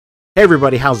Hey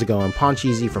everybody, how's it going?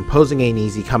 Poncheezy from Posing Ain't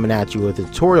Easy coming at you with a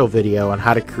tutorial video on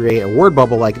how to create a word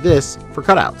bubble like this for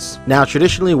cutouts. Now,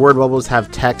 traditionally word bubbles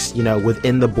have text,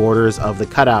 within the borders of the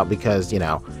cutout because,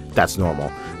 that's normal.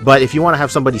 But if you want to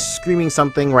have somebody screaming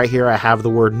something, right here I have the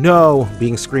word no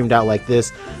being screamed out like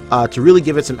this, to really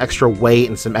give it some extra weight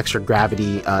and some extra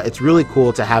gravity. It's really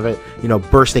cool to have it,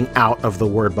 bursting out of the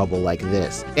word bubble like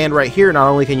this. And right here, not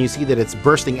only can you see that it's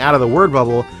bursting out of the word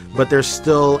bubble, but there's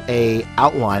still a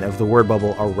outline of the word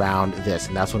bubble around this,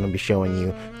 and that's what I'm going to be showing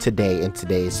you today in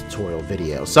today's tutorial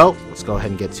video. So let's go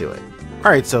ahead and get to it.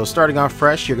 Alright, so starting off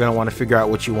fresh, you're going to want to figure out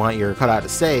what you want your cutout to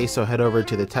say, so head over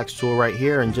to the text tool right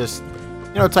here and just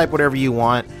type whatever you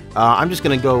want. I'm just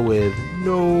going to go with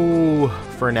no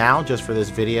for now, just for this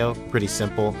video. Pretty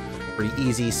simple, pretty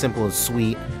easy, simple and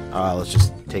sweet. Let's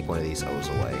just take one of these O's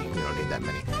away. You don't need that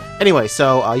many. Anyway,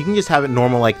 so you can just have it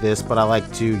normal like this, but I like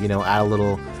to, add a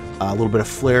little bit of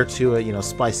flair to it,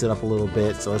 spice it up a little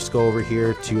bit. So let's go over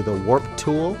here to the warp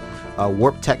tool,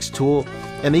 warp text tool,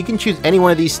 and you can choose any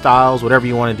one of these styles, whatever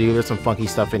you want to do. There's some funky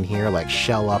stuff in here like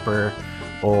shell upper,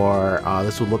 or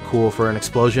this would look cool for an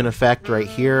explosion effect right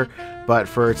here. But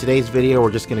for today's video,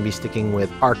 we're just going to be sticking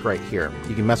with arc right here.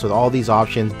 You can mess with all these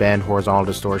options: bend, horizontal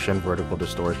distortion, vertical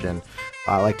distortion.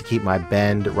 I like to keep my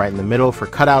bend right in the middle for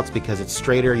cutouts because it's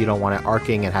straighter. You don't want it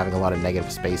arcing and having a lot of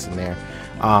negative space in there.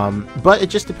 But it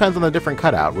just depends on the different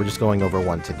cutout. We're just going over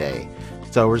one today.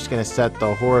 So we're just going to set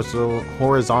the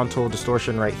horizontal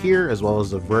distortion right here, as well as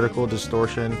the vertical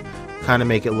distortion, kind of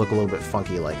make it look a little bit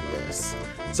funky like this.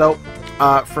 So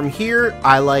from here,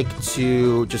 I like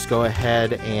to just go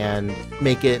ahead and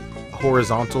make it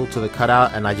horizontal to the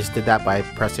cutout, and I just did that by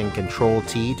pressing Control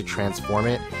T to transform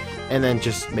it, and then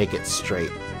just make it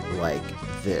straight like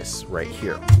this right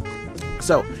here.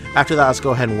 So after that, let's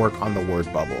go ahead and work on the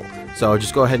word bubble. So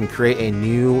just go ahead and create a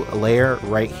new layer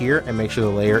right here, and make sure the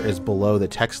layer is below the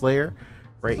text layer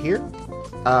right here.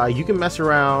 You can mess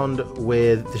around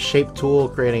with the shape tool,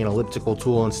 creating an elliptical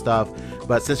tool and stuff,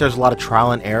 but since there's a lot of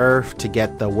trial and error to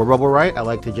get the word bubble right, I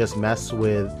like to just mess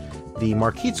with the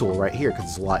Marquee Tool right here because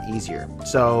it's a lot easier.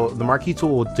 So the Marquee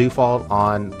Tool will default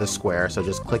on the square, so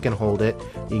just click and hold it.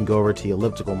 You can go over to the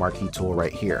elliptical Marquee Tool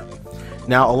right here.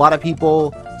 Now, a lot of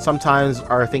people sometimes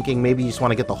are thinking maybe you just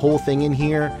want to get the whole thing in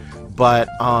here, but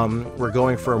we're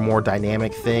going for a more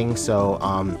dynamic thing, so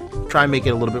try and make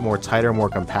it a little bit more tighter, more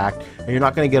compact, and you're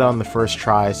not going to get on the first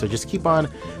try, so just keep on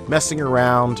messing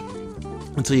around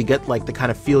until you get like the kind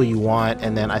of feel you want.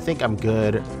 And then I think I'm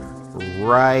good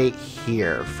right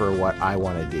here for what I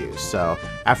want to do. So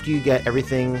after you get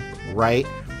everything right,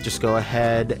 just go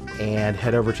ahead and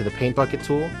head over to the paint bucket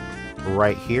tool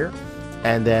right here,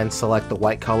 and then select the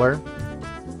white color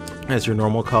as your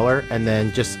normal color, and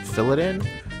then just fill it in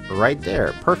right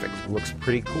there. Perfect. Looks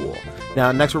pretty cool.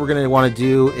 Now next, what we're going to want to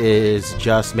do is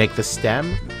just make the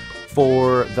stem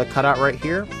for the cutout right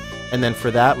here, and then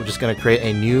for that we're just going to create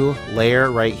a new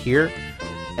layer right here,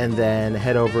 and then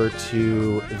head over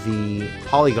to the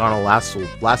polygonal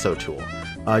lasso tool.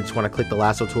 Just want to click the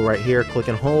lasso tool right here, click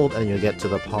and hold, and you'll get to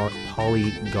the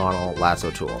polygonal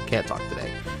lasso tool. Can't talk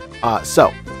today.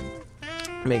 So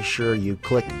make sure you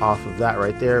click off of that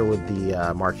right there with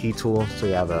the Marquee Tool, so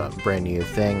you have a brand new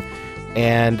thing.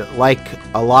 And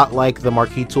a lot like the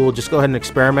Marquee Tool, just go ahead and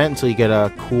experiment until you get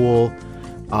a cool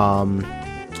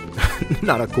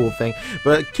not a cool thing,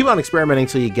 but keep on experimenting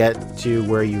until you get to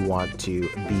where you want to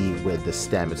be with the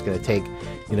stem. It's going to take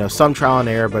some trial and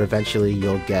error, but eventually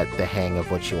you'll get the hang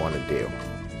of what you want to do.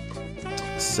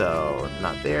 So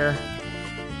not there.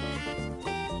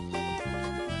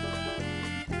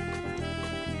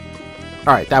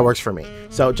 Alright, that works for me.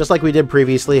 So just like we did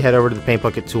previously, head over to the paint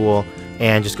bucket tool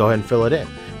and just go ahead and fill it in.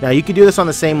 Now you can do this on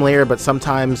the same layer, but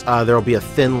sometimes there will be a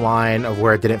thin line of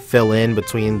where it didn't fill in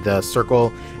between the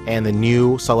circle and the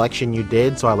new selection you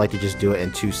did, so I like to just do it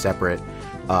in two separate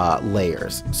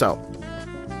layers. So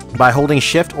by holding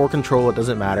Shift or Control, it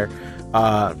doesn't matter,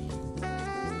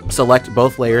 select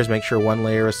both layers, make sure one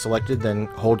layer is selected, then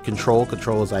hold Control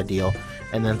is ideal,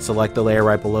 and then select the layer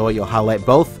right below it. You'll highlight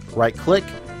both, right click,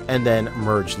 and then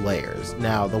merge layers.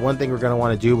 Now the one thing we're going to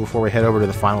want to do before we head over to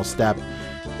the final step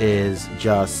is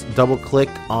just double click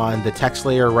on the text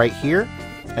layer right here,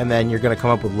 and then you're going to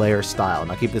come up with layer style.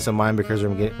 Now keep this in mind because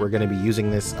we're going to be using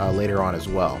this later on as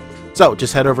well. So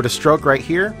just head over to stroke right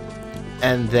here,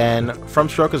 and then from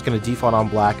stroke is going to default on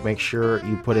black. Make sure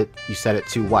you set it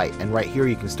to white, and right here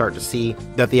you can start to see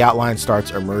that the outline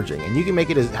starts emerging, and you can make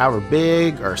it as however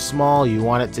big or small you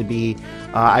want it to be.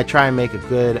 I try and make a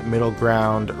good middle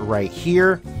ground right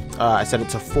here. I set it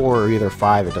to 4 or either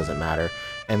 5, it doesn't matter,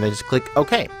 and then just click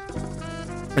OK.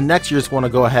 And next you just want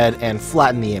to go ahead and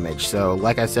flatten the image. So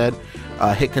like I said,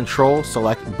 hit Control,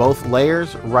 select both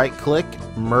layers, right click,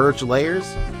 merge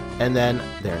layers, and then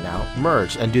they're now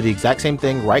merged. And do the exact same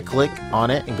thing, right click on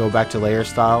it and go back to layer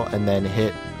style and then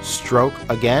hit stroke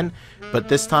again, but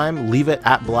this time leave it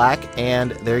at black,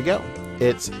 and there you go.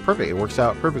 It's perfect. It works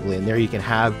out perfectly. And there you can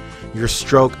have your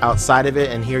stroke outside of it,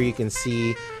 and here you can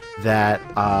see that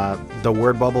the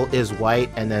word bubble is white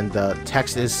and then the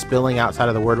text is spilling outside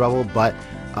of the word bubble, but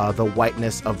the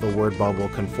whiteness of the word bubble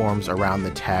conforms around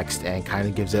the text and kind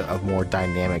of gives it a more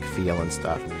dynamic feel and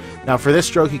stuff. Now for this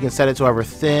stroke, you can set it to however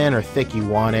thin or thick you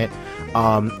want it,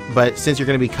 but since you're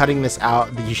going to be cutting this out,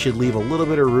 you should leave a little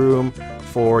bit of room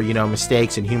for, you know,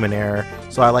 mistakes and human error.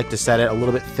 So I like to set it a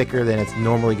little bit thicker than it's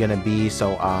normally going to be,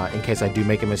 so in case I do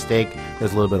make a mistake,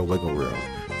 there's a little bit of wiggle room.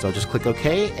 So just click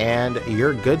OK and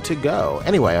you're good to go.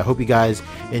 Anyway, I hope you guys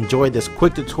enjoyed this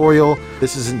quick tutorial.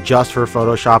 This isn't just for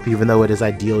Photoshop, even though it is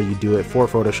ideal you do it for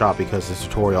Photoshop because this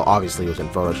tutorial obviously was in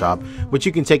Photoshop, but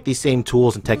you can take these same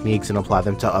tools and techniques and apply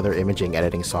them to other imaging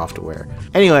editing software.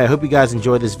 Anyway, I hope you guys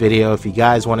enjoyed this video. If you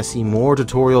guys want to see more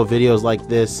tutorial videos like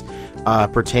this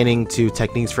pertaining to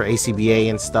techniques for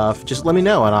ACBA and stuff, just let me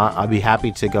know and I'll be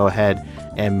happy to go ahead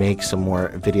and make some more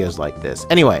videos like this.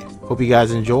 Anyway, hope you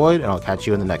guys enjoyed, and I'll catch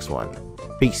you in the next one.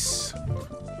 Peace.